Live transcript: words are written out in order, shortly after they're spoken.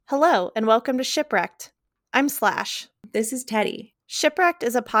Hello, and welcome to Shipwrecked. I'm Slash. This is Teddy. Shipwrecked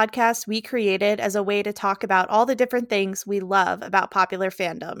is a podcast we created as a way to talk about all the different things we love about popular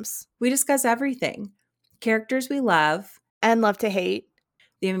fandoms. We discuss everything: characters we love, And love to hate.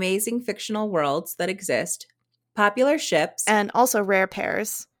 the amazing fictional worlds that exist, popular ships, And also rare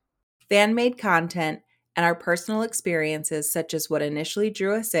pairs. fan-made content, and our personal experiences such as what initially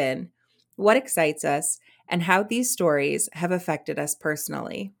drew us in, what excites us, and how these stories have affected us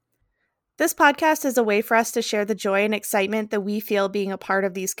personally. This podcast is a way for us to share the joy and excitement that we feel being a part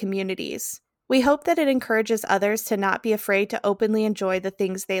of these communities. We hope that it encourages others to not be afraid to openly enjoy the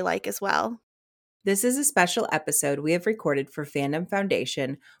things they like as well. This is a special episode we have recorded for Fandom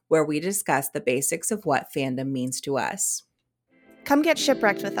Foundation where we discuss the basics of what fandom means to us. Come get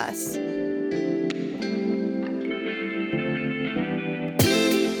shipwrecked with us.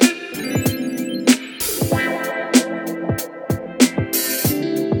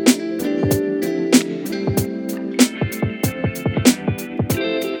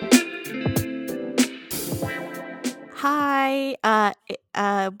 Hi,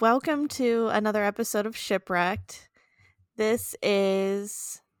 welcome to another episode of Shipwrecked. This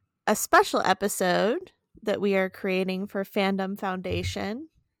is a special episode that we are creating for Fandom Foundation.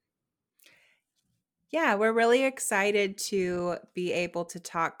 Yeah, we're really excited to be able to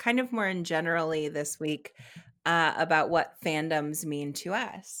talk kind of more in generally this week about what fandoms mean to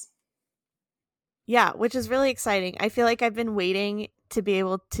us. Yeah, which is really exciting. I feel like I've been waiting to be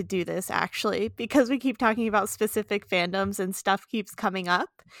able to do this actually because we keep talking about specific fandoms and stuff keeps coming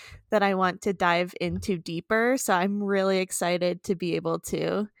up that I want to dive into deeper. So I'm really excited to be able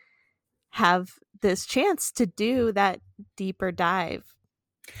to have this chance to do that deeper dive.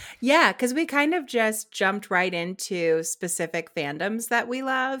 Yeah, because we kind of just jumped right into specific fandoms that we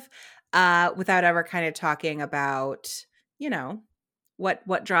love without ever kind of talking about, you know,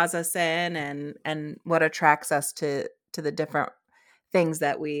 what draws us in and what attracts us to the different things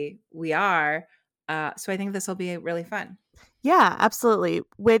that we are. So I think this will be really fun. Yeah, absolutely.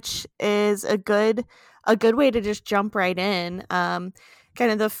 Which is a good way to just jump right in. Kind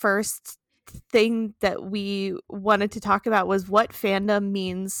of the first thing that we wanted to talk about was what fandom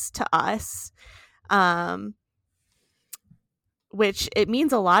means to us. Which it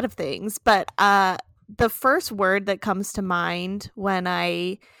means a lot of things, but the first word that comes to mind when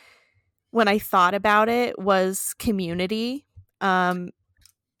I thought about it was community.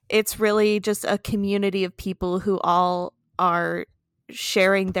 It's really just a community of people who all are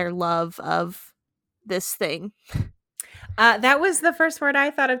sharing their love of this thing. That was the first word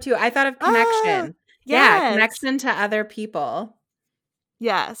I thought of too. I thought of connection. Yeah, Yes. connection to other people.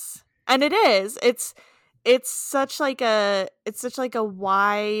 Yes. And it is. It's such like a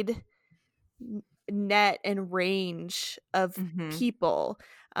wide net and range of people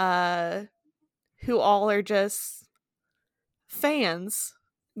who all are just fans.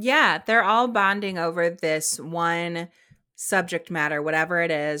 Yeah, they're all bonding over this one subject matter, whatever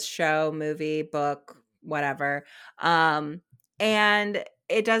it is, show, movie, book, whatever. And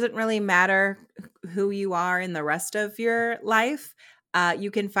it doesn't really matter who you are in the rest of your life.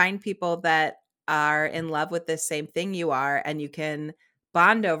 You can find people that are in love with the same thing you are, and you can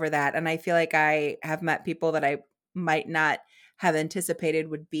bond over that. And I feel like I have met people that I might not have anticipated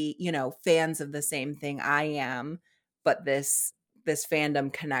would be, fans of the same thing I am, but this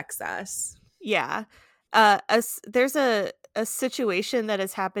fandom connects us. Yeah. There's a situation that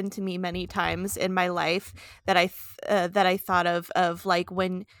has happened to me many times in my life that I thought of like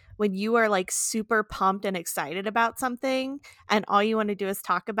when you are like super pumped and excited about something and all you want to do is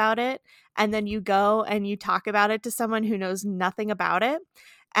talk about it, and then you go and you talk about it to someone who knows nothing about it,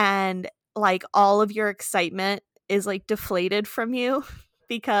 and like all of your excitement is like deflated from you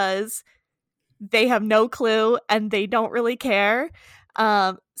because they have no clue and they don't really care.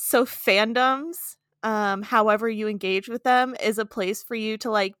 So fandoms, however you engage with them, is a place for you to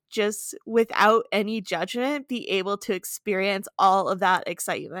like just without any judgment be able to experience all of that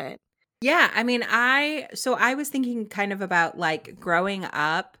excitement. Yeah, I mean, I was thinking kind of about like growing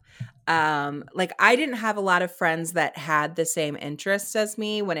up. Like I didn't have a lot of friends that had the same interests as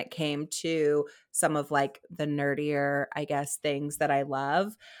me when it came to some of like the nerdier, I guess, things that I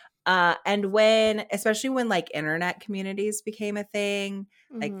love. And especially when like internet communities became a thing,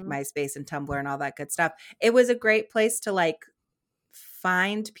 like MySpace and Tumblr and all that good stuff, it was a great place to like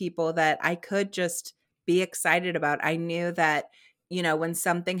find people that I could just be excited about. I knew that, when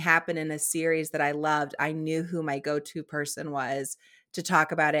something happened in a series that I loved, I knew who my go-to person was to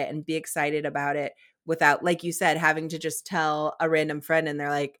talk about it and be excited about it without, like you said, having to just tell a random friend and they're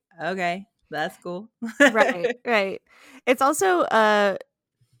like, okay, that's cool. Right. It's also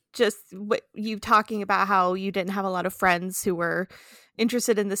just what you talking about how you didn't have a lot of friends who were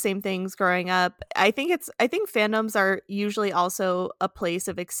interested in the same things growing up. I think fandoms are usually also a place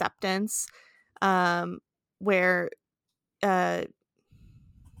of acceptance, um where uh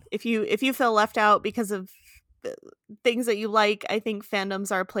if you feel left out because of uh, things that you like, I think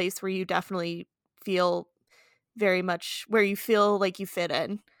fandoms are a place where you definitely feel very much where you feel like you fit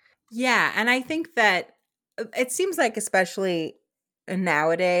in. Yeah, and I think that it seems like especially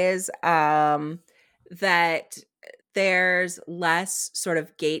nowadays that there's less sort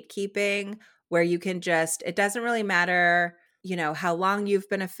of gatekeeping where you can just it doesn't really matter, how long you've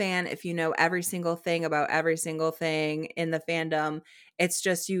been a fan if you know every single thing about every single thing in the fandom. It's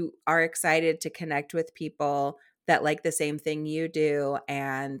just you are excited to connect with people that like the same thing you do,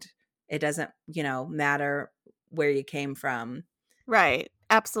 and it doesn't, matter where you came from. Right.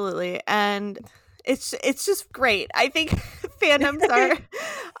 Absolutely. And it's just great. I think fandoms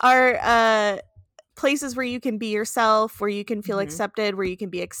are places where you can be yourself, where you can feel Mhm. accepted, where you can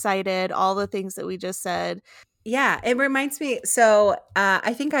be excited, all the things that we just said. Yeah, it reminds me. So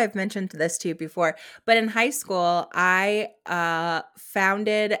I think I've mentioned this to you before, but in high school, I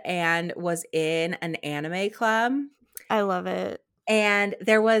founded and was in an anime club. I love it. And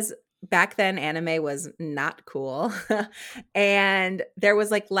there was back then, anime was not cool. And there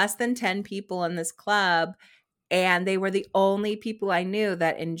was like less than 10 people in this club, and they were the only people I knew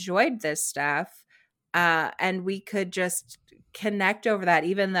that enjoyed this stuff. And we could just connect over that,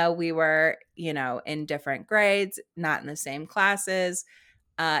 even though we were, in different grades, not in the same classes.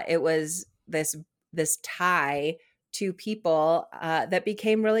 It was this tie to people that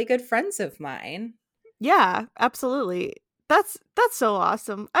became really good friends of mine. Yeah, absolutely. That's so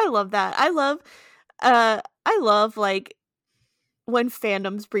awesome. I love that. I love like when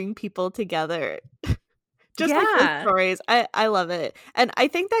fandoms bring people together. Just like those Yeah. stories. I love it. And I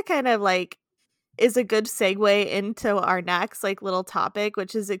think that kind of like is a good segue into our next like little topic,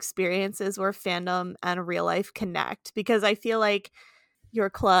 which is experiences where fandom and real life connect, because I feel like your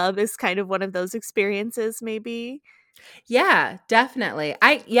club is kind of one of those experiences maybe. Yeah, definitely.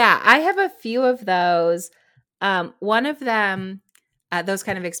 I have a few of those. One of them, those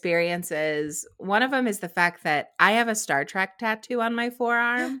kind of experiences, one of them is the fact that I have a Star Trek tattoo on my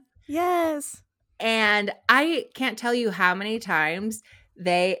forearm. Yes. And I can't tell you how many times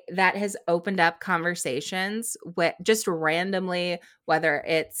that has opened up conversations with just randomly, whether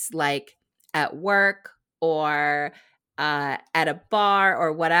it's like at work or at a bar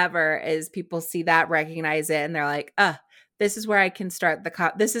or whatever, is people see that, recognize it, and they're like, this is where I can start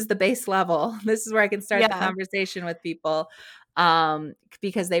this is the base level. This is where I can start the Yeah. conversation with people, um,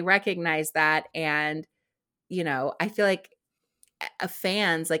 because they recognize that. And, I feel like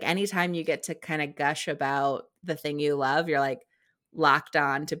fans, like anytime you get to kind of gush about the thing you love, you're like locked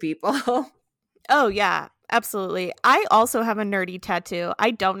on to people. Oh yeah, absolutely. I also have a nerdy tattoo.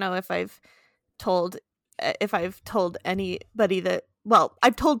 I don't know told if I've told anybody that, well,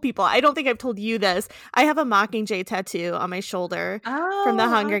 I've told people. I don't think I've told you this. I have a Mockingjay tattoo on my shoulder from the Oh,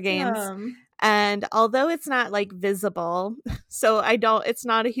 Hunger Games. awesome. And although it's not like visible, so I don't it's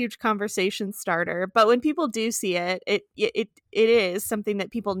not a huge conversation starter, but when people do see it, it is something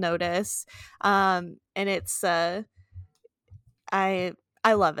that people notice. And it's I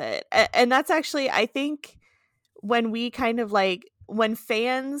I love it. And that's actually, I think, when we kind of like when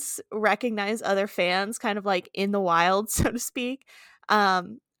fans recognize other fans kind of like in the wild, so to speak,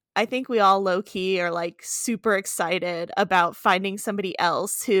 um I think we all low key are like super excited about finding somebody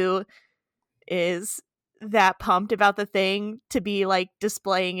else who is that pumped about the thing to be like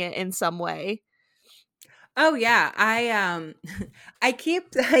displaying it in some way. Oh yeah, I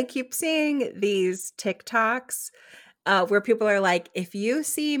keep seeing these TikToks where people are like, if you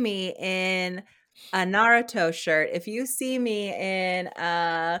see me in a Naruto shirt, if you see me in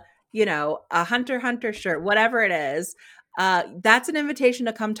a Hunter x Hunter shirt, whatever it is, that's an invitation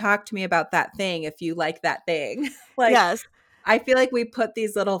to come talk to me about that thing if you like that thing. Like, Yes. I feel like we put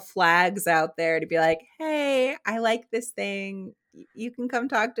these little flags out there to be like, hey, I like this thing. You can come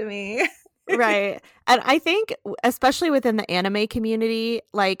talk to me. Right. And I think especially within the anime community,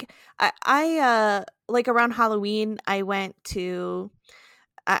 like I like around Halloween I went to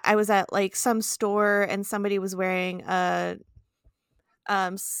I was at like some store and somebody was wearing a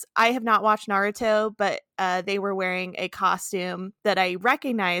I have not watched Naruto, but they were wearing a costume that I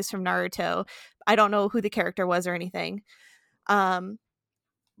recognized from Naruto. I don't know who the character was or anything. Um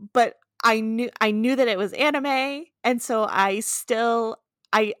but I knew that it was anime, and so I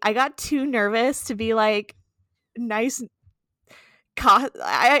got too nervous to be like nice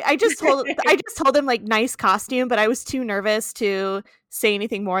I just told him like nice costume, but I was too nervous to say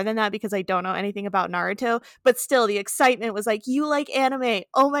anything more than that because I don't know anything about Naruto. But still, the excitement was like, "You like anime?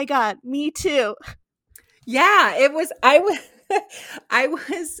 Oh my god, me too!" Yeah, it was I was I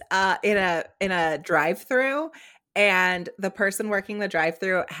was, in a drive-through, and the person working the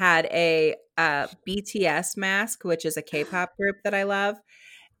drive-through had a, BTS mask, which is a K-pop group that I love,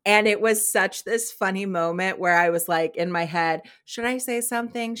 and it was such this funny moment where I was, like, in my head, "Should I say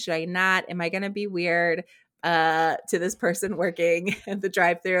something? Should I not? Am I gonna be weird?" To this person working at the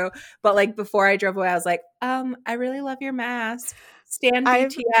drive-through, but, like, before I drove away, I was like, I really love your mask. Stan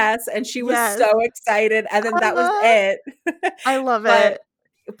I've BTS," and she was Yes, so excited, and then that was uh, it. I love But it.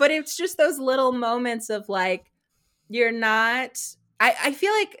 it's just those little moments of, like, you're not I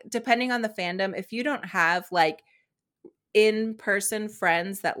feel like depending on the fandom, if you don't have, like, in-person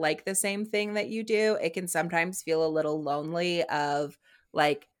friends that like the same thing that you do, it can sometimes feel a little lonely of,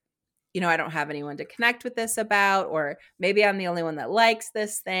 like, I don't have anyone to connect with this about, or maybe I'm the only one that likes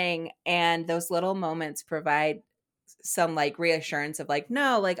this thing, and those little moments provide some, like, reassurance of, like,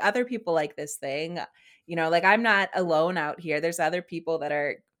 no, like, other people like this thing, like, I'm not alone out here. There's other people that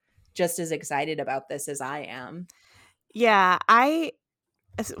are just as excited about this as I am. Yeah,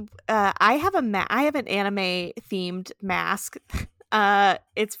 s- I have an anime themed mask.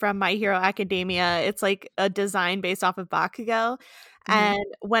 It's from My Hero Academia. It's like a design based off of Bakugo. Mhm. And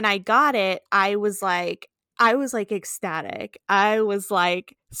when I got it, I was like ecstatic. I was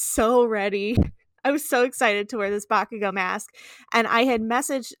like so ready. I was so excited to wear this Bakugo mask. And I had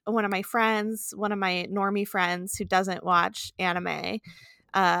messaged one of my friends, one of my normie friends who doesn't watch anime,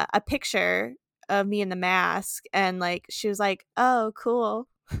 a picture of me in the mask, and like she was like, "Oh, cool."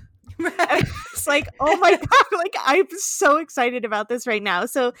 Right. It's like, "Oh my god, like I'm so excited about this right now."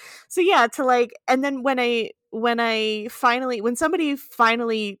 So yeah, to like, and then when somebody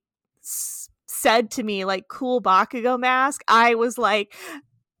finally said to me like "cool Bakugo mask," I was like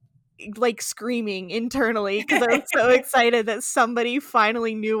screaming internally because I was so excited that somebody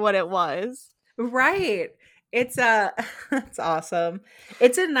finally knew what it was. Right. It's that's awesome.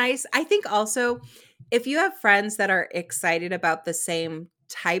 It's a nice I think also if you have friends that are excited about the same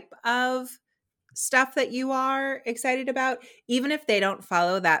type of stuff that you are excited about, even if they don't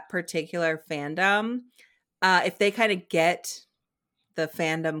follow that particular fandom, if they kind of get the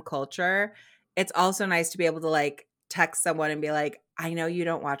fandom culture, it's also nice to be able to, like, text someone and be like, I know you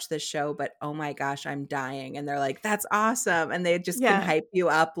don't watch this show, but oh my gosh, I'm dying. And they're like, that's awesome. And they just can Yeah. hype you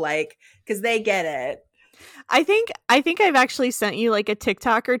up, like, because they get it. I think I've actually sent you like a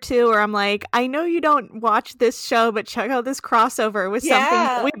TikTok or two where I'm like, I know you don't watch this show, but check out this crossover with something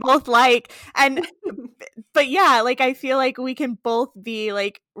that Yeah. we both like. And but yeah, like I feel like we can both be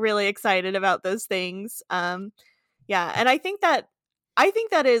like really excited about those things. Yeah, and I think that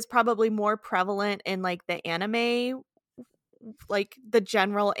is probably more prevalent in like the anime, like the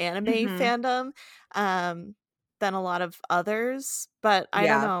general anime Mhm. fandom, um than a lot of others, but I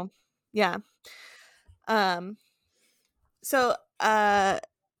don't Yeah. know. Yeah. Um so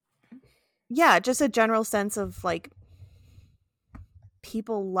yeah, just a general sense of like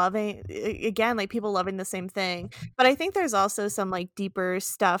people loving again, like people loving the same thing. But I think there's also some like deeper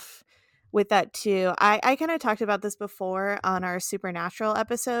stuff with that too. I kind of talked about this before on our Supernatural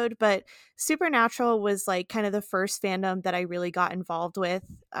episode, but Supernatural was like kind of the first fandom that I really got involved with.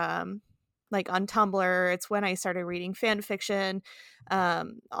 Like on Tumblr, it's when I started reading fan fiction,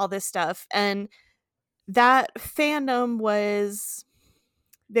 all this stuff. And that fandom was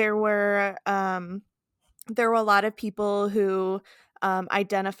there were there were a lot of people who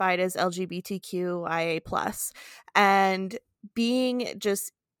identified as LGBTQIA plus, and being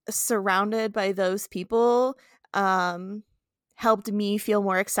just surrounded by those people um, helped me feel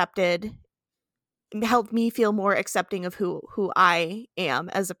more accepted, helped me feel more accepting of who I am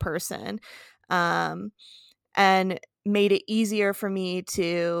as a person, um, and made it easier for me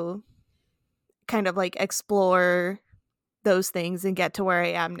to kind of like explore those things and get to where I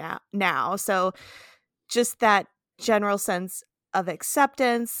am now. So just that general sense of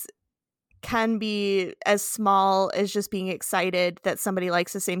acceptance can be as small as just being excited that somebody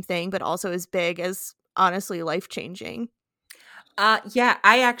likes the same thing, but also as big as honestly life changing. Yeah,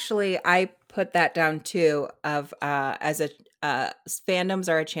 I put that down too of as a fandoms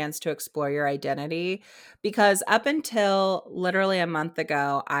are a chance to explore your identity, because up until literally a month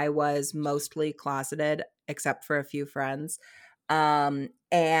ago I was mostly closeted except for a few friends.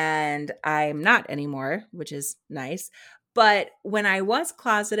 And I'm not anymore, which is nice. But when I was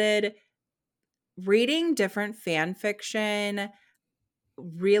closeted, reading different fan fiction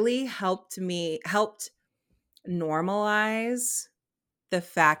really helped normalize the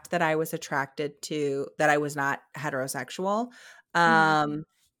fact that I was attracted to that I was not heterosexual, Mhm. um,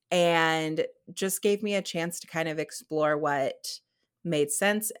 and just gave me a chance to kind of explore what made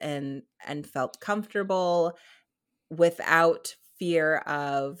sense and felt comfortable without fear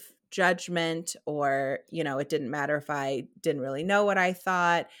of judgment, or, it didn't matter if I didn't really know what I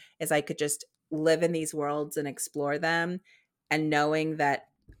thought, as I could just live in these worlds and explore them, and knowing that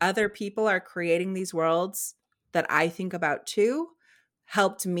other people are creating these worlds that I think about too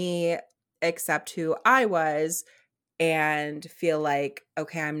helped me accept who I was and feel like,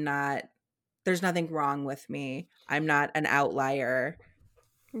 okay, there's nothing wrong with me. I'm not an outlier.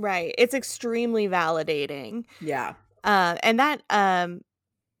 Right. It's extremely validating. Yeah. And that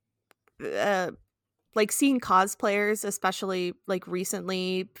uh like seeing cosplayers, especially like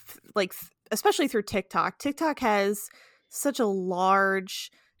recently, especially through TikTok. TikTok has such a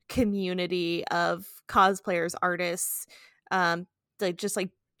large community of cosplayers, artists, um, like just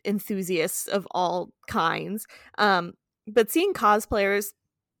like enthusiasts of all kinds. Um, but seeing cosplayers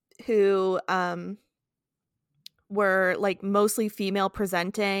who were like mostly female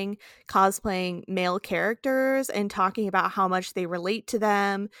presenting, cosplaying male characters and talking about how much they relate to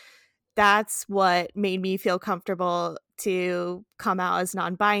them, that's what made me feel comfortable to come out as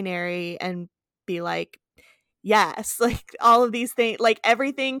non-binary and be like, yes, like all of these things, like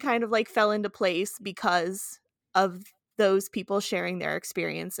everything kind of like fell into place because of those people sharing their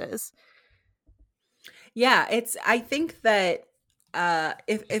experiences. Yeah, I think that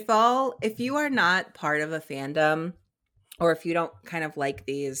if you are not part of a fandom, or if you don't kind of like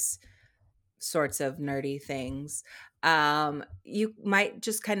these sorts of nerdy things, you might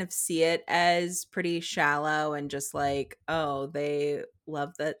just kind of see it as pretty shallow and just like, oh, they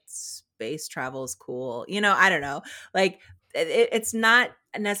love that space travel is cool. I don't know. Like, it's not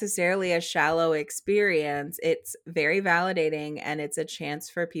necessarily a shallow experience. It's very validating, and it's a chance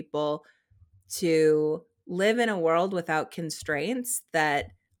for people to live in a world without constraints that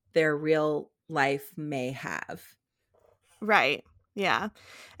their real life may have. Right. Yeah.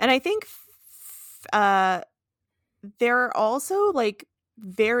 And I think there are also like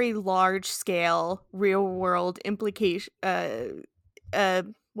very large scale real world implication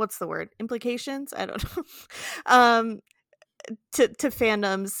what's the word? Implications? I don't know. um to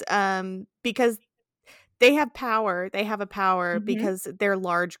fandoms because they have power. They have a power Mhm. because they're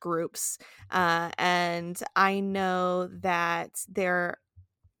large groups. And I know that there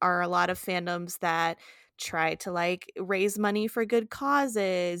are a lot of fandoms that try to like raise money for good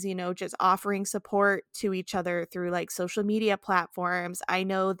causes, just offering support to each other through like social media platforms. I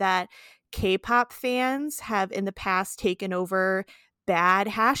know that K-pop fans have in the past taken over bad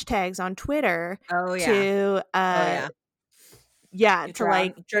hashtags on Twitter Oh, yeah. to Oh, yeah. yeah, You to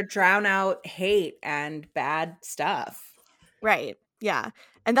like drown out hate and bad stuff. right. Yeah.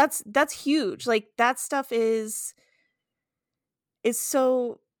 And that's huge. Like that stuff is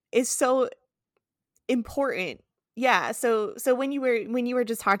so is so important. Yeah, so when you were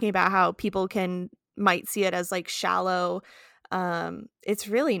just talking about how people can might see it as like shallow, it's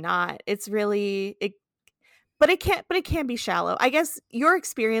really not. It's really it but it can be shallow. I guess your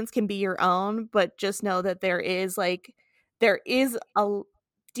experience can be your own, but just know that there is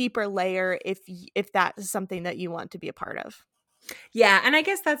deeper layer if that is something that you want to be a part of. Yeah, and I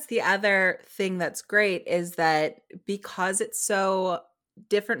guess that's the other thing that's great, is that because it's so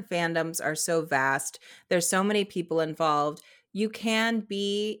different, fandoms are so vast, there's so many people involved, you can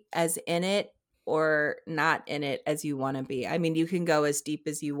be as in it or not in it as you want to be. I mean, you can go as deep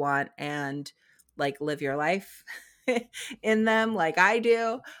as you want and like live your life in them like I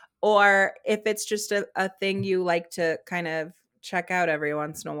do. Or if it's just a thing you like to kind of check out every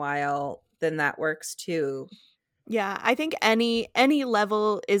once in a while, then that works too. Yeah, I think any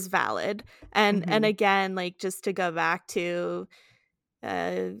level is valid. And Hmm. again, like just to go back to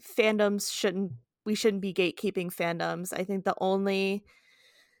fandoms shouldn't we shouldn't be gatekeeping fandoms. I think the only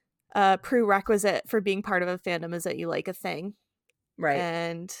prerequisite for being part of a fandom is that you like a thing. Right.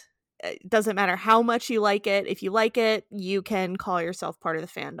 And it doesn't matter how much you like it. If you like it, you can call yourself part of the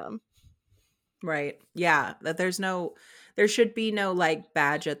fandom. Right. Yeah. That there should be no like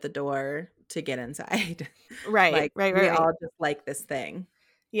badge at the door to get inside. Right, Like, right, right, we right. all just like this thing.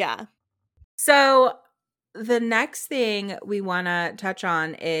 Yeah. So the next thing we want to touch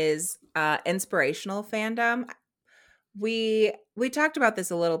on is inspirational fandom. We talked about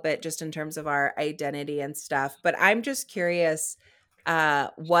this a little bit just in terms of our identity and stuff, but I'm just curious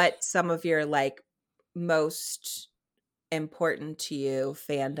what some of your like most important to you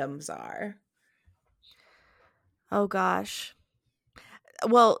fandoms are. Oh gosh.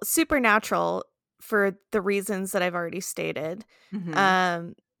 Well, Supernatural for the reasons that I've already stated. Mhm.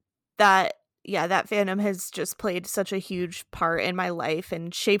 Um, that yeah, that fandom has just played such a huge part in my life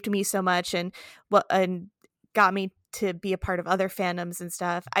and shaped me so much, and what and got me to be a part of other fandoms and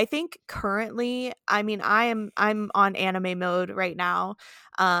stuff. I think currently, I mean, I'm on anime mode right now.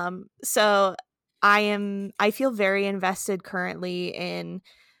 So I feel very invested currently in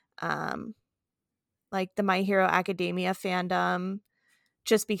um like the My Hero Academia fandom,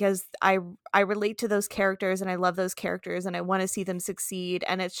 just because I relate to those characters and I love those characters and I want to see them succeed,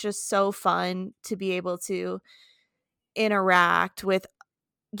 and it's just so fun to be able to interact with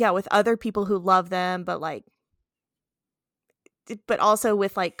with other people who love them, but also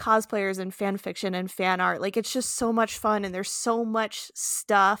with like cosplayers and fan fiction and fan art. Like it's just so much fun and there's so much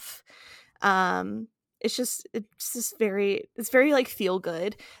stuff. Um it's very like feel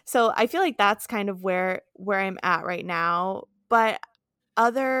good. So I feel like that's kind of where I'm at right now. But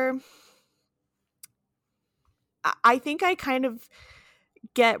other I think I kind of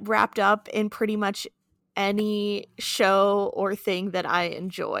get wrapped up in pretty much any show or thing that I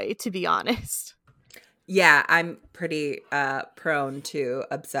enjoy, to be honest. Yeah, I'm pretty prone to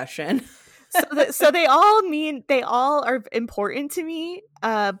obsession. So they all are important to me,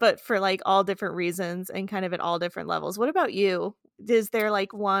 but for like all different reasons and kind of at all different levels. What about you? Is there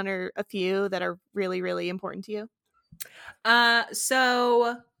like one or a few that are really, really important to you?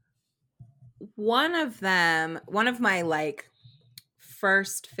 So one of my like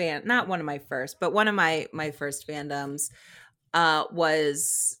first fan, not one of my first, but one of my first fandoms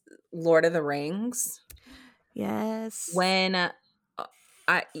was Lord of the Rings. Yes. When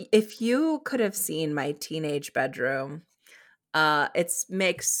I if you could have seen my teenage bedroom, it's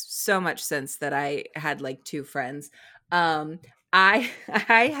makes so much sense that I had like two friends. Um I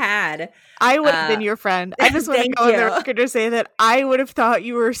I had I would have uh been your friend. I just want to thank go on the you. record to say that I would have thought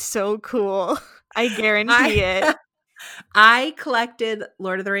you were so cool. I guarantee I it. I collected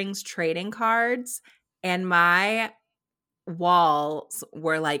Lord of the Rings trading cards, and my walls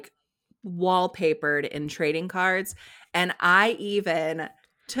were like wallpapered in trading cards. And I even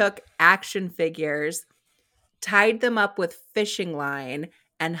took action figures, tied them up with fishing line,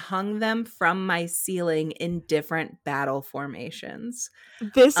 and hung them from my ceiling in different battle formations.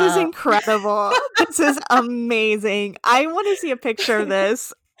 This is Uh, incredible. This is amazing. I want to see a picture of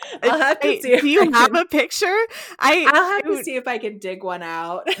this. I'll have to see Do if you I have can. a picture? I, I'll have I to would- see if I can dig one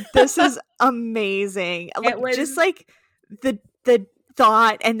out. this is amazing. It Like was just like the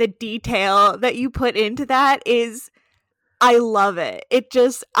thought and the detail that you put into that is I love it. It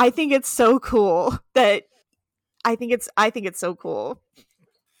just I think it's so cool that I think it's so cool.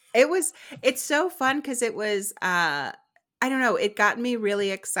 It was it's so fun because it was I don't know, it got me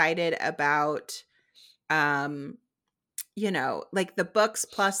really excited about um like the books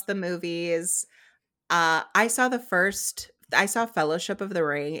plus the movies. I saw Fellowship of the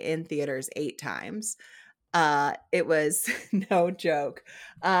Ring in theaters 8 times. It was no joke.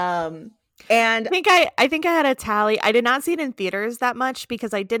 And I think I had a tally. I did not see it in theaters that much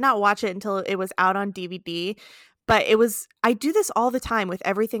because I did not watch it until it was out on DVD. But it was I do this all the time with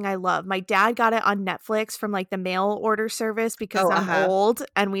everything I love. My dad got it on Netflix from like the mail order service because oh, I'm uh-huh. old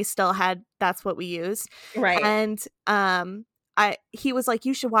and we still had that's what we used. Right. And I he was like,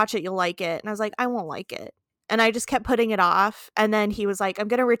 "You should watch it, you'll like it." And I was like, "I won't like it." And I just kept putting it off. And then he was like, "I'm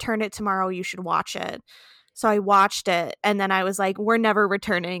gonna return it tomorrow, you should watch it." So I watched it and then I was like, "We're never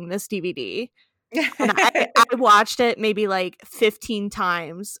returning this DVD." And I watched it maybe like 15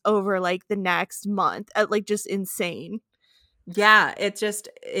 times over like the next month at like just insane. Yeah,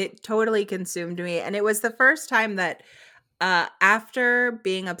 it totally consumed me, and it was the first time that after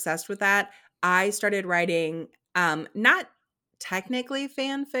being obsessed with that, I started writing not technically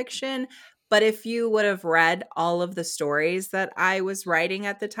fan fiction, but if you would have read all of the stories that I was writing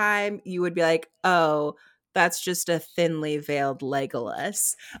at the time, you would be like, "Oh, that's just a thinly veiled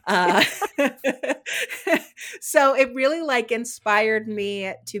Legolas." Uh, so it really like inspired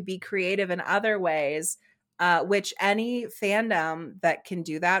me to be creative in other ways. Which any fandom that can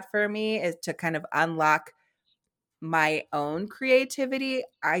do that for me is to kind of unlock my own creativity,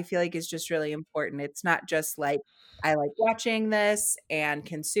 I feel like is just really important. It's not just like I like watching this and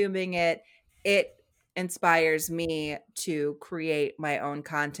consuming it. It inspires me to create my own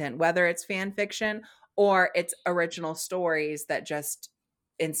content, whether it's fan fiction or it's original stories that just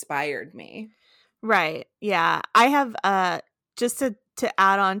inspired me. Right. Yeah. I have just to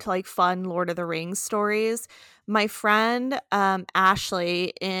add on to like fun Lord of the Rings stories. My friend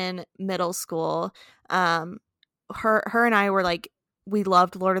Ashley in middle school, um her and I were like we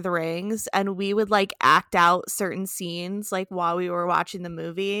loved Lord of the Rings and we would like act out certain scenes like while we were watching the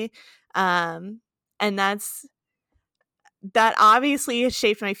movie. Um And that obviously has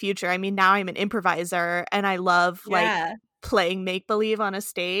shaped my future. I mean, now I'm an improviser and I love like Yeah. playing make believe on a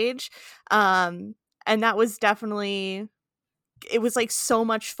stage. And that was definitely, it was like so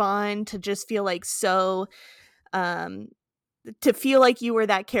much fun to just feel like so um to feel like you were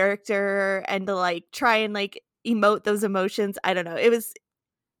that character and to like try and like emote those emotions. I don't know. It was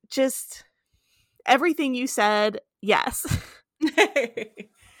just everything you said. Yes.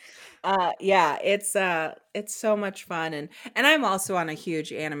 Yeah, it's so much fun, and I'm also on a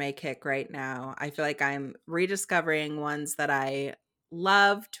huge anime kick right now. I feel like I'm rediscovering ones that I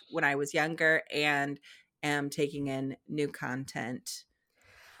loved when I was younger and am taking in new content.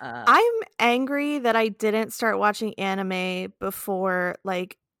 Uh I'm angry that I didn't start watching anime before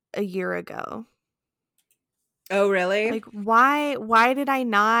like a year ago. oh, really? Like why did I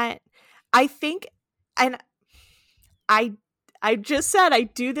not? I think, and I I just said I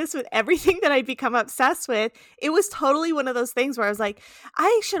do this with everything that I become obsessed with. It was totally one of those things where I was like,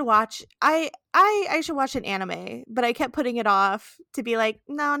 I should watch an anime, but I kept putting it off to be like,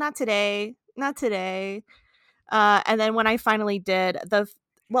 no, not today. Not today. And then when I finally did,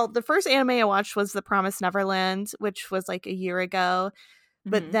 the first anime I watched was The Promised Neverland, which was like a year ago.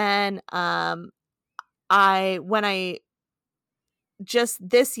 But Mhm. then I when I just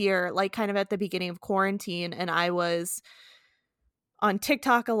this year, like kind of at the beginning of quarantine, and I was on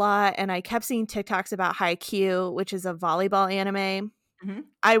TikTok a lot, and I kept seeing TikToks about Haikyuu, which is a volleyball anime.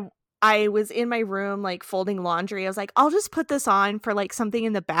 Mhm. I I was in my room like folding laundry. I was like, I'll just put this on for like something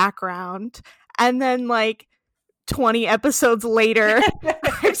in the background. And then like 20 episodes later,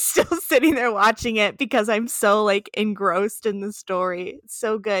 I'm still sitting there watching it because I'm so like engrossed in the story. It's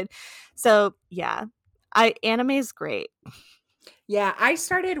so good. So, yeah. I Anime is great. Yeah, I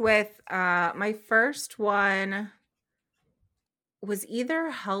started with my first one was either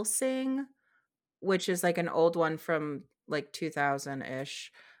Helsing, which is like an old one from like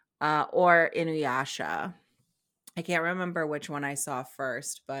 2000-ish, or Inuyasha. I can't remember which one I saw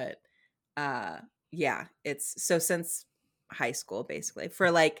first, but uh yeah, it's so since high school basically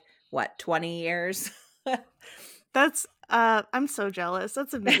for like what, 20 years. That's I'm so jealous.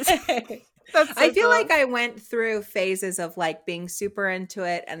 That's amazing. That's I so feel cool. like I went through phases of like being super into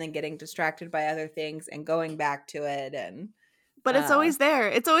it and then getting distracted by other things and going back to it and But it's uh always there.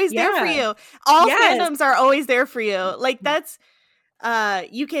 It's always there for yeah. you. All Yes. fandoms are always there for you. Like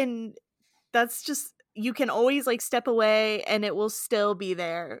you can that's just you can always like step away and it will still be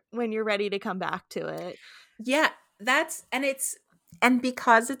there when you're ready to come back to it. Yeah, that's and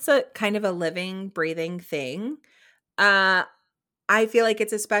because it's a kind of a living, breathing thing, uh, I feel like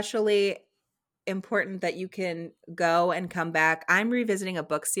it's especially important that you can go and come back. I'm revisiting a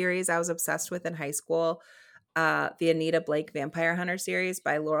book series I was obsessed with in high school, the Anita Blake Vampire Hunter series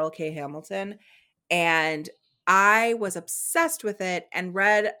by Laurel K. Hamilton. And I was obsessed with it and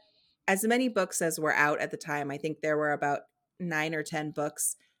read as many books as were out at the time. I think there were about 9 or 10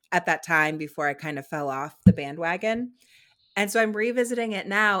 books at that time before I kind of fell off the bandwagon. And so I'm revisiting it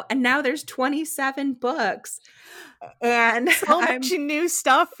now, and now there's 27 books. And So much I'm new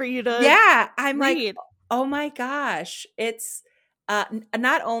stuff for you to yeah, I'm like, read. "Oh my gosh." It's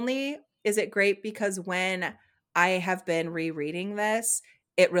not only is it great because when I have been rereading this,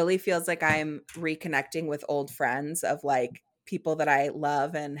 it really feels like I'm reconnecting with old friends of like people that I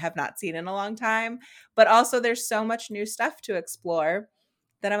love and have not seen in a long time, but also there's so much new stuff to explore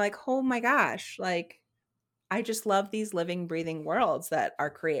that I'm like, "Oh my gosh." Like I just love these living, breathing worlds that are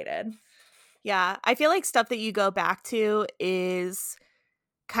created. Yeah, I feel like stuff that you go back to is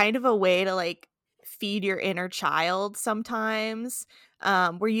kind of a way to like feed your inner child sometimes,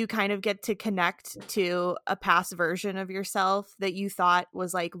 where you kind of get to connect to a past version of yourself that you thought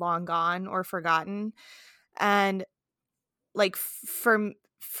was like long gone or forgotten. And like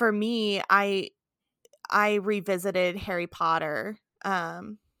for me, I revisited Harry Potter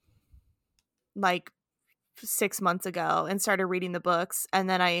like 6 months ago and started reading the books, and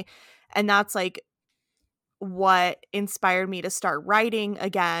that's like what inspired me to start writing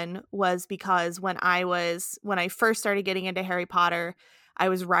again, was because when I first started getting into Harry Potter, I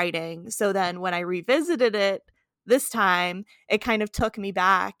was writing. So then when I revisited it this time, it kind of took me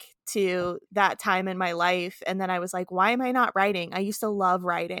back to that time in my life, and then I was like, why am I not writing? I used to love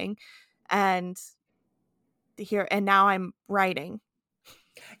writing. And now I'm writing.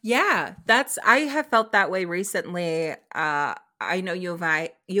 Yeah, that's I have felt that way recently. I know you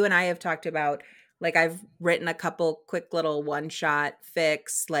and I have talked about like I've written a couple quick little one-shot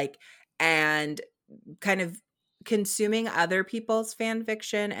fix like and kind of consuming other people's fan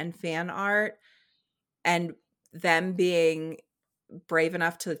fiction and fan art and them being brave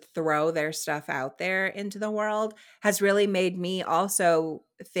enough to throw their stuff out there into the world has really made me also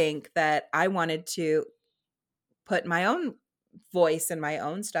think that I wanted to put my own voice and my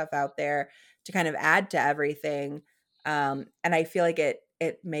own stuff out there to kind of add to everything. And I feel like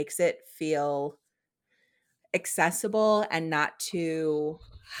it makes it feel accessible and not too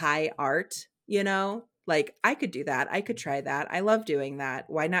high art, you know? Like I could do that. I could try that. I love doing that.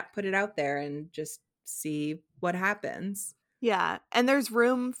 Why not put it out there and just see what happens? Yeah, and there's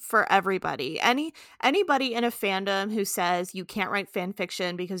room for everybody. Anybody in a fandom who says you can't write fan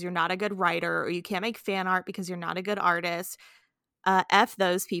fiction because you're not a good writer or you can't make fan art because you're not a good artist, F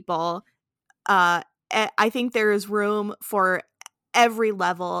those people. Uh, I think there is room for every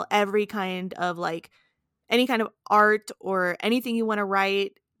level, every kind of like any kind of art or anything you want to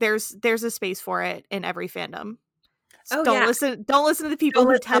write. There's a space for it in every fandom. Oh Don't yeah. listen to the people Don't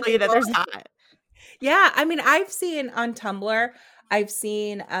who listen tell to you that people. there's not. Yeah, I mean, I've seen on Tumblr, I've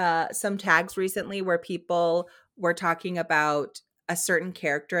seen some tags recently where people were talking about a certain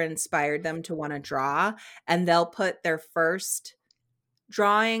character inspired them to want to draw, and they'll put their first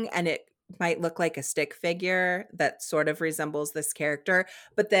drawing and it might look like a stick figure that sort of resembles this character,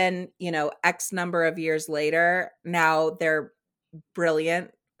 but then, X number of years later, now they're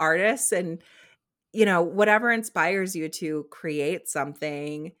brilliant artists and whatever inspires you to create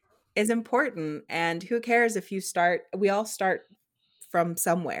something is important. And who cares if we all start from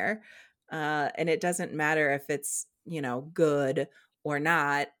somewhere. And it doesn't matter if it's, good or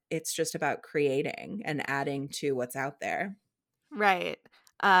not. It's just about creating and adding to what's out there. Right.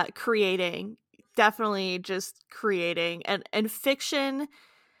 Creating. Definitely just creating. And fiction,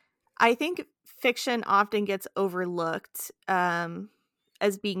 I think fiction often gets overlooked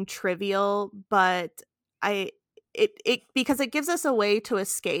as being trivial, but I it because it gives us a way to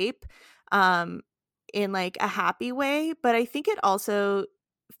escape um in like a happy way, but I think it also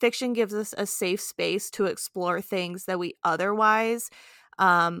fiction gives us a safe space to explore things that we otherwise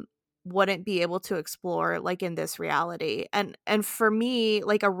um wouldn't be able to explore like in this reality. And for me,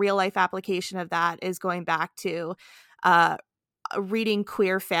 like a real life application of that is going back to uh reading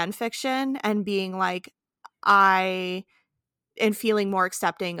queer fan fiction and being like, I and feeling more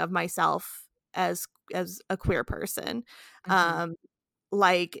accepting of myself as a queer person. Mhm. Um,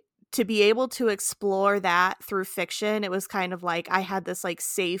 like to be able to explore that through fiction, it was kind of like I had this like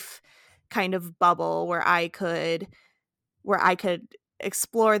safe kind of bubble where I could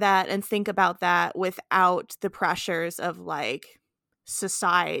explore that and think about that without the pressures of like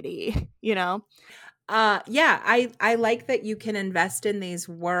society, you know? Yeah, I like that you can invest in these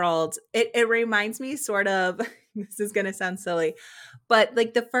worlds. It reminds me sort of this is going to sound silly, but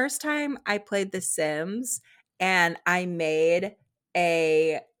like the first time I played The Sims and I made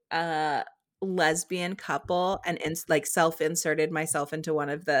a uh lesbian couple and like self-inserted myself into one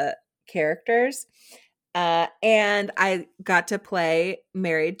of the characters. And I got to play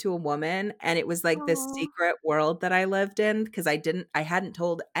married to a woman, and it was like this Aw. secret world that I lived in because I hadn't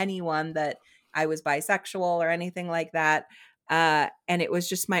told anyone that I was bisexual or anything like that. And it was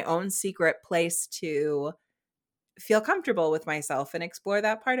just my own secret place to feel comfortable with myself and explore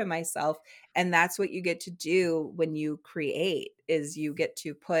that part of myself. And that's what you get to do when you create is you get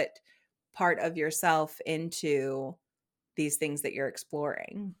to put part of yourself into these things that you're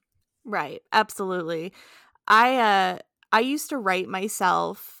exploring. Right, absolutely. I used to write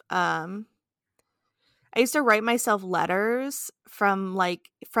myself I used to write myself letters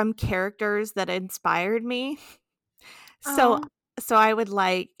from characters that inspired me. So Oh. so I would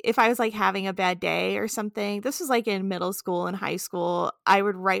like if I was like having a bad day or something, this was like in middle school and high school, I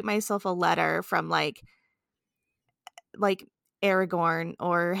would write myself a letter from like Aragorn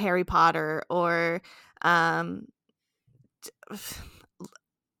or Harry Potter or um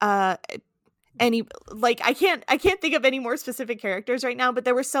uh any like I can't think of any more specific characters right now, but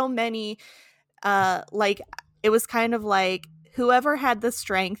there were so many like it was kind of like whoever had the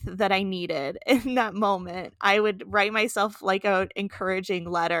strength that I needed in that moment, I would write myself like a encouraging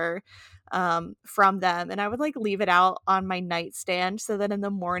letter from them, and I would like leave it out on my nightstand so that in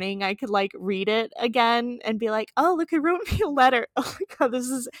the morning I could like read it again and be like, oh look, who wrote me a letter. Oh my god, this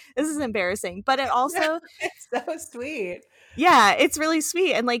is embarrassing, but it No, also it's so sweet. yeah, it's really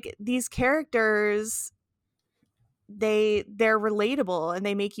sweet. And like these characters, they're relatable and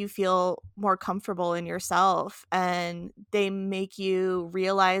they make you feel more comfortable in yourself, and they make you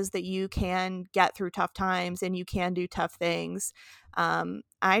realize that you can get through tough times and you can do tough things.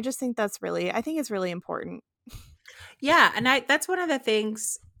 I just think I think it's really important. Yeah, and that's one of the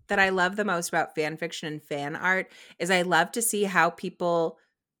things that I love the most about fan fiction and fan art is I love to see how people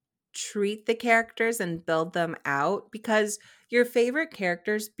treat the characters and build them out, because your favorite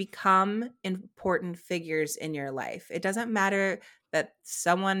characters become important figures in your life. It doesn't matter that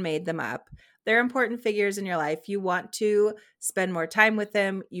someone made them up. They're important figures in your life. You want to spend more time with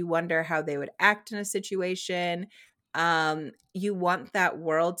them. You wonder how they would act in a situation. You want that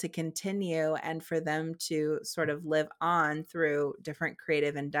world to continue and for them to sort of live on through different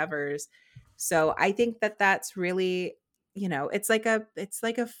creative endeavors. So I think that that's really, it's like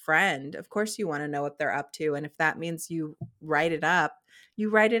a friend. Of course you want to know what they're up to, and if that means you write it up, you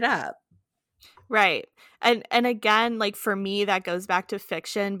write it up. Right. And again, like for me that goes back to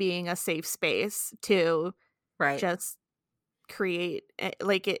fiction being a safe space to Right. just create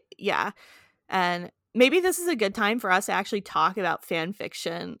like it, yeah. And maybe this is a good time for us to actually talk about fan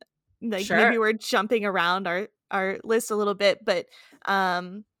fiction. Like maybe Sure. we're jumping around our list a little bit,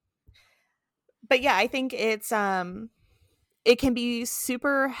 um but yeah, I think it can be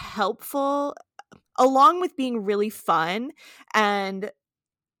super helpful along with being really fun and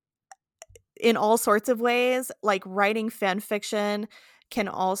in all sorts of ways. Like writing fan fiction can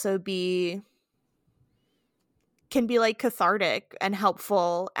also be can be like cathartic and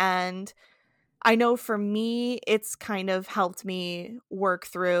helpful, and I know for me it's kind of helped me work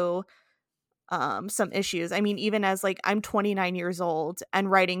through some issues. I mean, even as like I'm 29 years old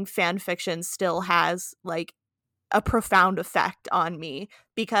and writing fan fiction still has like a profound effect on me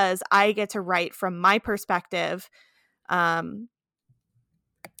because I get to write from my perspective, um,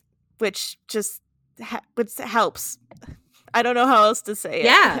 which just which helps. I don't know how else to say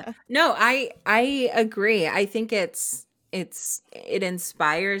Yeah. it. No, I agree. I think it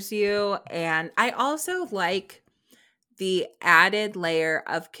inspires you, and I also like the added layer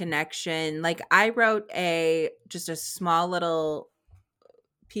of connection. Like I wrote a just a small little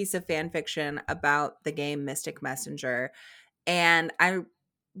piece of fan fiction about the game Mystic Messenger, and I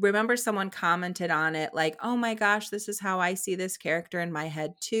remember someone commented on it like, "Oh my gosh, this is how I see this character in my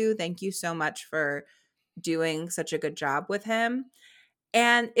head too. Thank you so much for doing such a good job with him."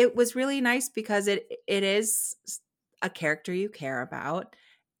 And it was really nice because it is a character you care about,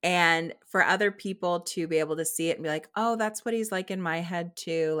 and for other people to be able to see it and be like, "Oh, that's what he's like in my head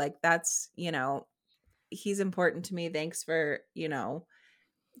too. Like that's, he's important to me. Thanks for,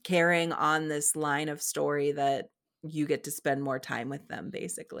 carrying on this line of story that you get to spend more time with them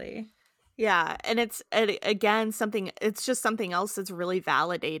basically." Yeah, and again something. It's just something else that's really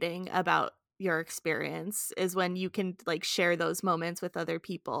validating about your experience is when you can like share those moments with other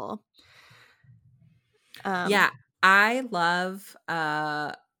people. Um, Yeah, I love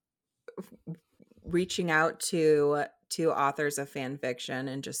reaching out to authors of fan fiction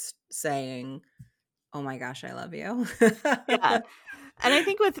and just saying, "Oh my gosh, I love you." yeah, and I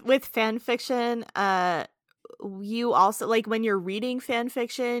think with fan fiction, you also like when you're reading fan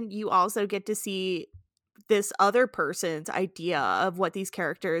fiction, you also get to see this other person's idea of what these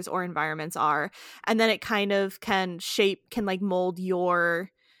characters or environments are, and then it kind of can like mold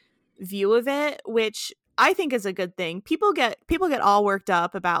your view of it, which I think is a good thing. People get all worked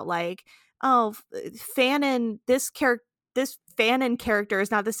up about like, oh, fanon this fanon character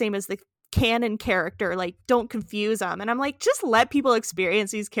is not the same as the canon character. Like, don't confuse them. And I'm like, just let people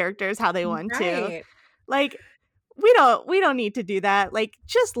experience these characters how they want to. Right. Like, we don't need to do that. Like,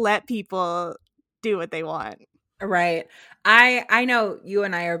 just let people do what they want. Right. I know you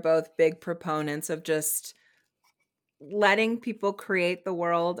and I are both big proponents of just letting people create the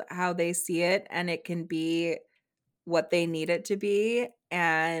world how they see it, and it can be what they need it to be,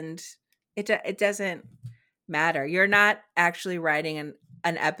 and it doesn't matter. You're not actually writing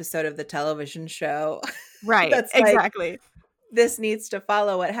an episode of the television show Right. that's like, Exactly. this needs to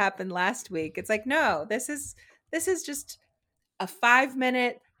follow what happened last week. It's like, no, this is just a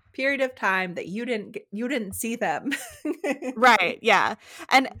 5-minute period of time that you didn't see them. Right. Yeah.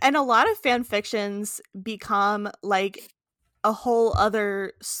 And a lot of fan fictions become like a whole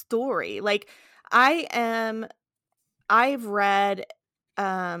other story. Like I am I've read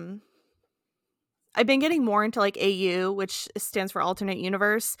um I've been getting more into like AU, which stands for alternate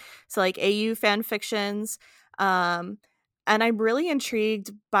universe. So like AU fan fictions. Um and I'm really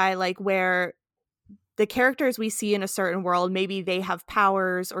intrigued by like where the characters we see in a certain world, maybe they have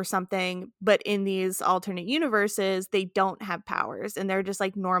powers or something, but in these alternate universes, they don't have powers and they're just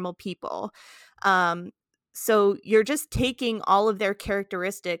like normal people. Um, so you're just taking all of their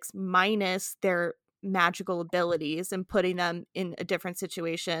characteristics minus their magical abilities and putting them in a different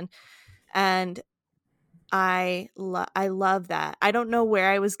situation. And I love that. I don't know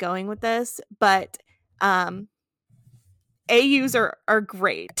where I was going with this, but um, AUs are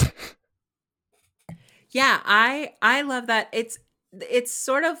great. Yeah, I love that. it's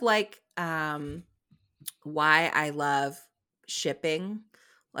sort of like why I love shipping,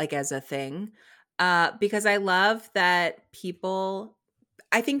 like, as a thing, because I love that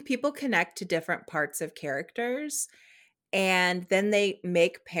I think people connect to different parts of characters, and then they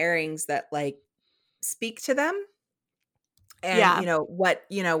make pairings that, like, speak to them, and, Yeah.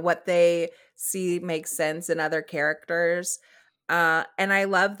 what they see makes sense in other characters, and I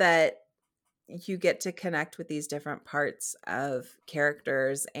love that you get to connect with these different parts of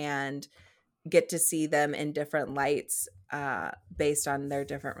characters and get to see them in different lights, based on their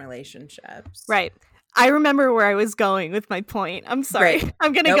different relationships. Right. I remember where I was going with my point. I'm sorry. Great.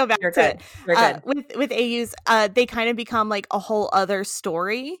 I'm gonna Nope, go back you're to good. it. You're good. With AUs, they kind of become like a whole other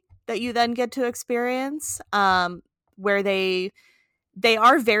story that you then get to experience. Where they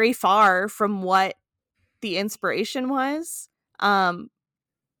are very far from what the inspiration was.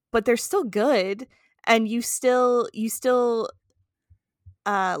 But they're still good, and you still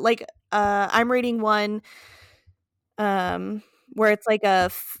like I'm reading one where it's like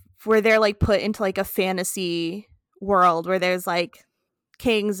where they're like put into like a fantasy world where there's like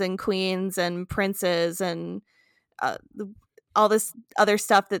kings and queens and princes and uh, all this other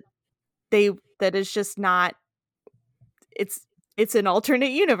stuff they that is just not it's it's an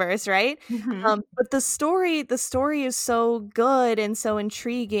alternate universe, right? Mhm. But the story is so good and so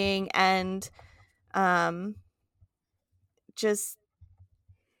intriguing and um just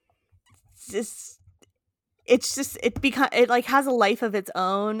just it's just it like has a life of its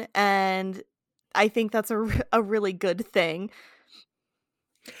own, and I think that's a really good thing.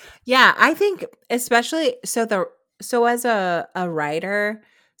 Yeah, I think especially so as a writer,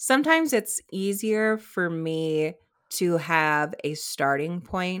 sometimes it's easier for me to have a starting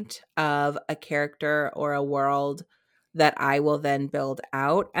point of a character or a world that I will then build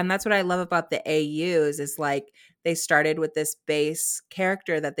out. And that's what I love about the AUs is like they started with this base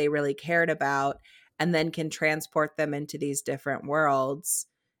character that they really cared about and then can transport them into these different worlds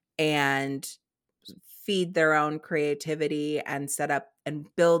and feed their own creativity and set up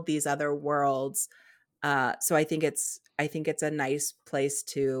and build these other worlds. So I think it's a nice place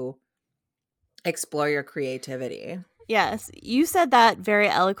to explore your creation. Yes, you said that very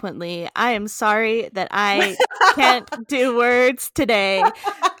eloquently. I am sorry that I can't do words today.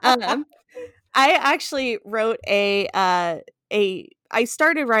 Um, I actually wrote a I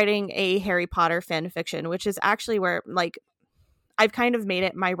started writing a Harry Potter fan fiction, which is actually where like I've kind of made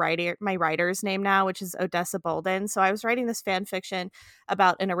it my writer's name now, which is Odessa Bolden. So I was writing this fan fiction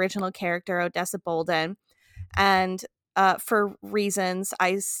about an original character, Odessa Bolden, and for reasons,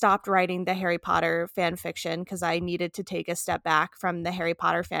 I stopped writing the Harry Potter fan fiction because I needed to take a step back from the Harry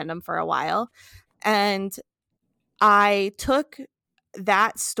Potter fandom for a while. And I took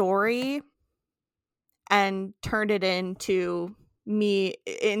that story and turned it into me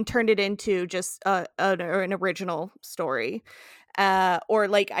and turned it into just an original story. Or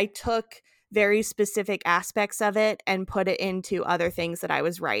like I took very specific aspects of it and put it into other things that I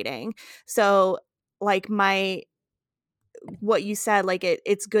was writing. So like my what you said, like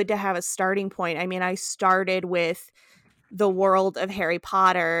it's good to have a starting point. I mean, I started with the world of Harry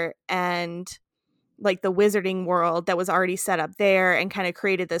Potter and like the wizarding world that was already set up there and kind of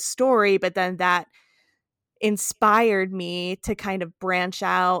created this story, but then that inspired me to kind of branch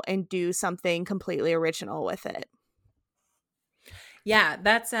out and do something completely original with it. Yeah,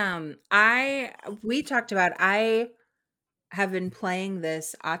 that's I we talked about I have been playing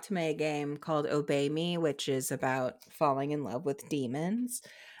this Atame game called Obey Me, which is about falling in love with demons.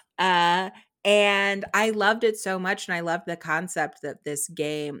 Uh, and I loved it so much, and I loved the concept that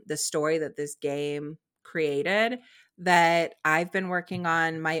the story that this game created, that I've been working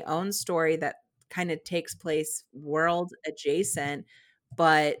on my own story that kind of takes place world adjacent,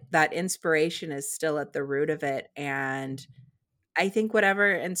 but that inspiration is still at the root of it. And I think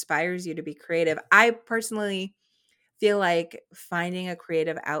whatever inspires you to be creative. I personally feel like finding a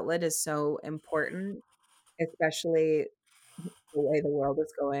creative outlet is so important, especially the way the world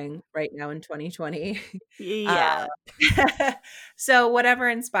is going right now in 2020. Uh, Yeah. so whatever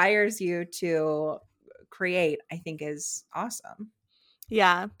inspires you to create, I think is awesome.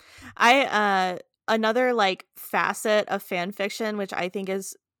 Yeah. I another like facet of fan fiction which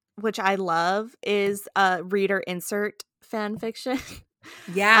I love is reader insert fan fiction.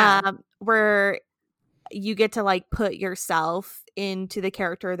 Yeah. Where you get to like put yourself into the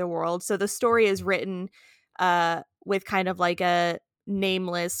character of the world. So the story is written with kind of like a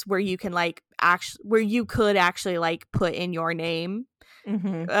nameless where you can like actually where you could actually like put in your name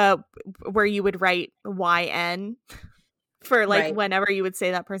Mhm. uh where you would write YN for like Right. whenever you would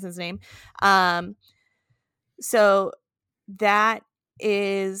say that person's name. Um so that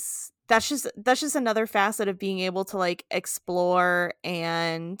that's just another facet of being able to like explore,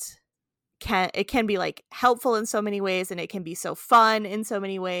 and can be like helpful in so many ways, and it can be so fun in so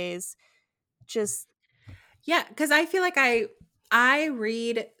many ways. Just Yeah, because I feel like I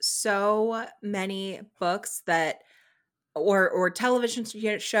read so many books that or television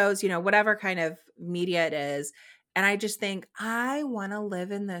shows, whatever kind of media it is. And I just think, I want to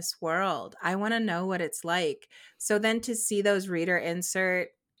live in this world. I want to know what it's like. So then to see those reader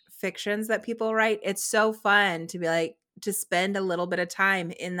insert fictions that people write, it's so fun to be like, to spend a little bit of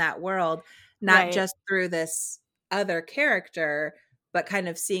time in that world, not right. just through this other character, but kind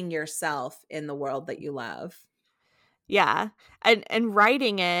of seeing yourself in the world that you love. Yeah. And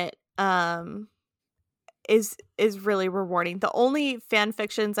writing it is really rewarding. The only fan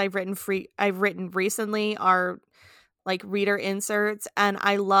fictions I've written recently are like reader inserts, and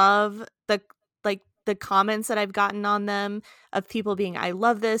I love the comments that I've gotten on them of people being, I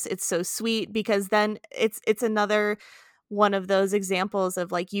love this, it's so sweet, because then it's another one of those examples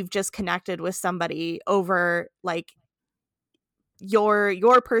of like you've just connected with somebody over like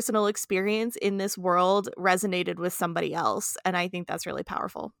your personal experience in this world resonated with somebody else, and I think that's really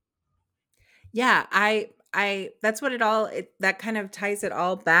powerful. Yeah, I that's what that kind of ties it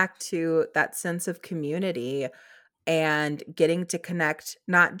all back to that sense of community and getting to connect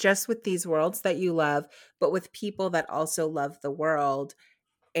not just with these worlds that you love, but with people that also love the world.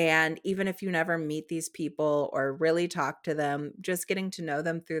 And even if you never meet these people or really talk to them, just getting to know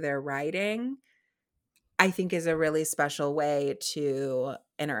them through their writing, I think is a really special way to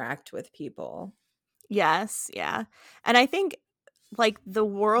interact with people. Yes, yeah. And I think like the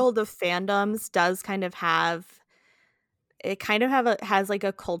world of fandoms does kind of have it kind of have a has like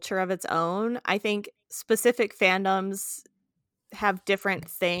a culture of its own. I think specific fandoms have different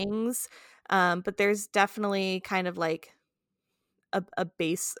things, but there's definitely kind of like a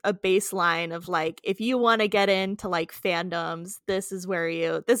baseline of like, if you want to get into like fandoms, this is where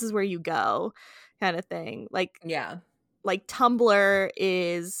you go, kind of thing. Yeah, Like Tumblr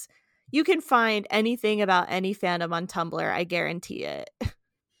is, you can find anything about any fandom on Tumblr, I guarantee it.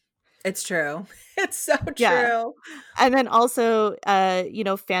 it's true. It's so Yeah. true. And then also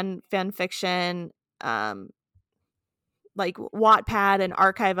fan fiction, um like Wattpad and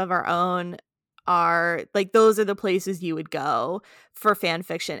Archive of Our Own are like, those are the places you would go for fan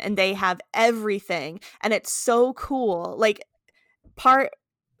fiction, and they have everything, and it's so cool. Like part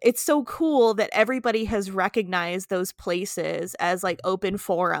it's so cool that everybody has recognized those places as like open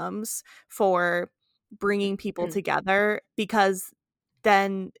forums for bringing people together, because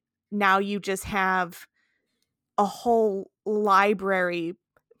then now you just have a whole library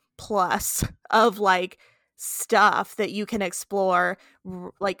plus of like stuff that you can explore,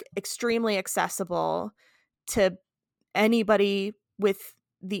 like extremely accessible to anybody with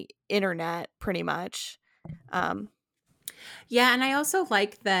the internet, pretty much. um Yeah, and I also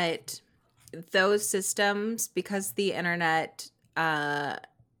like that those systems, because the internet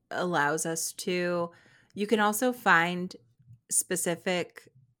allows us to, you can also find specific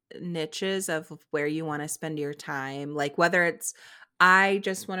niches of where you want to spend your time. Like whether it's, I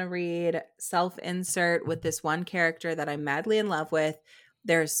just want to read self insert with this one character that I'm madly in love with.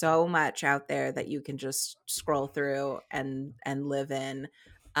 There's so much out there that you can just scroll through and live in.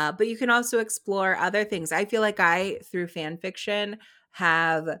 But you can also explore other things. I feel like I, through fan fiction,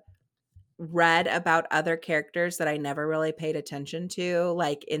 have read about other characters that I never really paid attention to,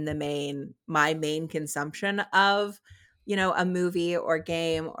 like in my main consumption of, a movie or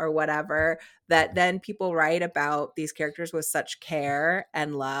game or whatever, that then people write about these characters with such care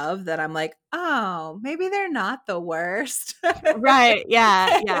and love that I'm like, oh, maybe they're not the worst. right,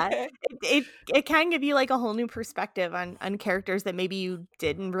 yeah, yeah. It can give you like a whole new perspective on characters that maybe you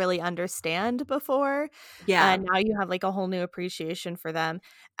didn't really understand before, and Yeah. now you have like a whole new appreciation for them.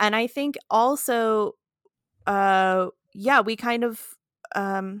 And I think also, yeah, we kind of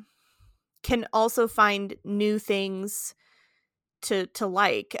um can also find new things to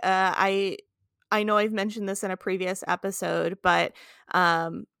like. I know I've mentioned this in a previous episode, but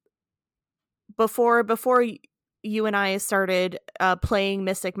um before you and I started playing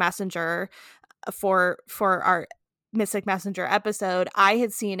Mystic Messenger for our Mystic Messenger episode, I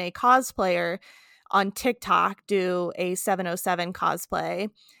had seen a cosplayer on TikTok do a 707 cosplay,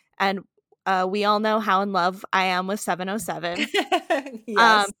 and we all know how in love I am with 707.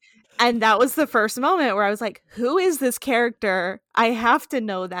 Um, Yes. and that was the first moment where I was like, who is this character? I have to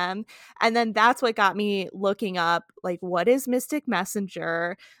know them. And then that's what got me looking up, like, what is Mystic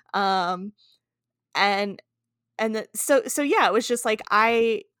Messenger? Um, and so yeah, it was just like,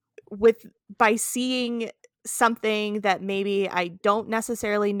 with by seeing something that maybe I don't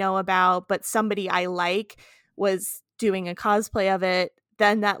necessarily know about, but somebody I like was doing a cosplay of it,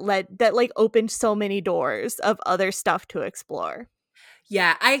 then that like opened so many doors of other stuff to explore.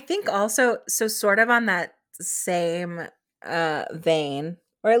 Yeah, I think also, so sort of on that same vein,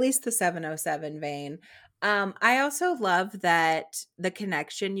 or at least the 707 vein, I also love that the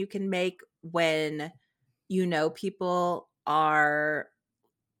connection you can make when you know people are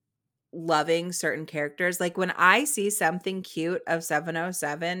loving certain characters. Like when I see something cute of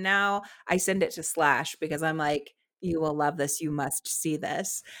 707 now, I send it to Slash because I'm like, you will love this. You must see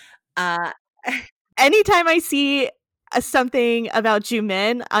this. Uh Anytime I see something about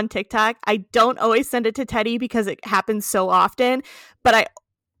Jumin on TikTok, I don't always send it to Teddy because it happens so often, but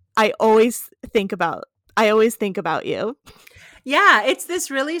I always think about you. Yeah, it's this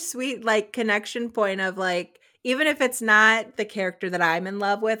really sweet like connection point of like, even if it's not the character that I'm in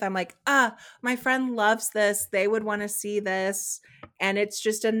love with, I'm like, my friend loves this. They would want to see this. And it's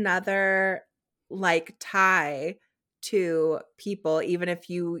just another like tie to people, even if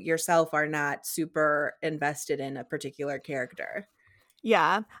you yourself are not super invested in a particular character.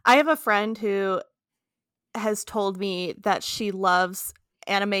 Yeah. I have a friend who has told me that she loves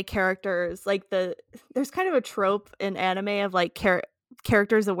anime characters. Like there's kind of a trope in anime of like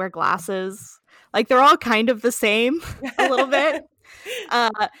characters that wear glasses. Like they're all kind of the same a little bit. Uh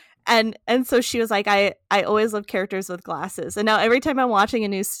and so she was like, I always love characters with glasses. And now every time I'm watching a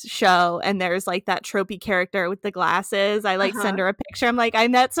new show and there's like that tropey character with the glasses, I like send her a picture. I'm like, I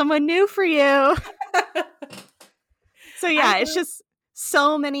met someone new for you. So yeah, it's just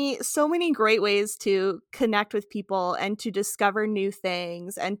so many great ways to connect with people and to discover new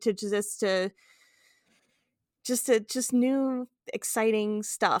things and to just new exciting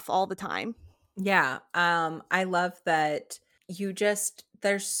stuff all the time. Yeah. I love that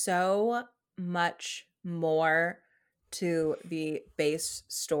there's so much more to the base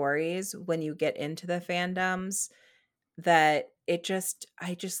stories when you get into the fandoms that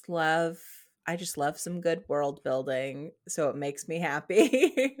I just love some good world building. So it makes me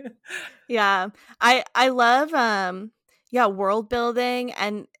happy. Yeah. I love world building,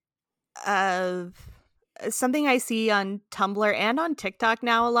 and uh something I see on Tumblr and on TikTok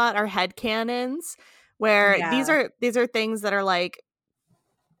now a lot are headcanons, where these Yeah. are things that are like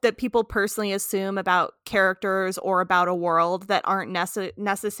that people personally assume about characters or about a world that aren't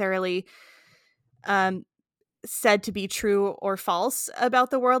necessarily um said to be true or false about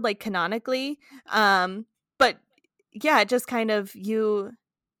the world, like canonically. But yeah, it just kind of you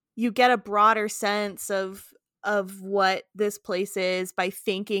get a broader sense of what this place is by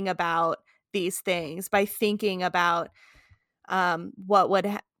thinking about these things, by thinking about what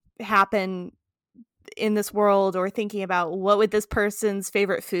would happen in this world, or thinking about what would this person's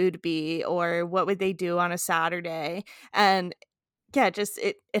favorite food be, or what would they do on a Saturday. And yeah, just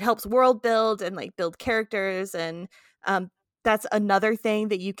it helps world build and like build characters, and that's another thing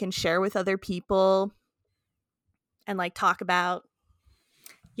that you can share with other people and like talk about.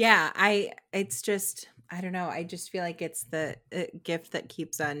 Yeah, it's just, I don't know, I just feel like it's the gift that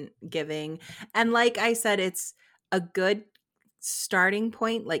keeps on giving. And like I said, it's a good starting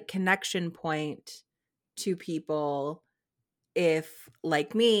point, like connection point to people. If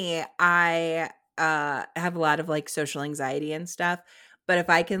like me, I have a lot of like social anxiety and stuff, but if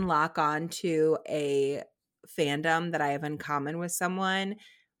I can lock on to a fandom that I have in common with someone,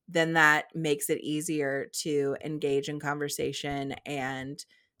 then that makes it easier to engage in conversation and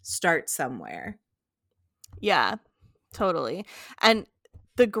start somewhere. Yeah, totally. And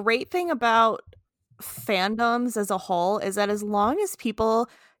the great thing about fandoms as a whole is that as long as people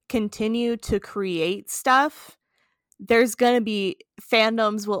continue to create stuff, there's going to be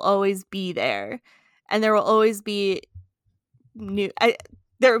fandoms will always be there, and there will always be new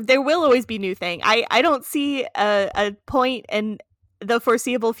there will always be new thing. I don't see a point in the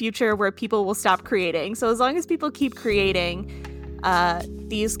foreseeable future where people will stop creating. So as long as people keep creating,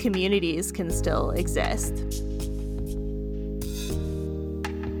 these communities can still exist.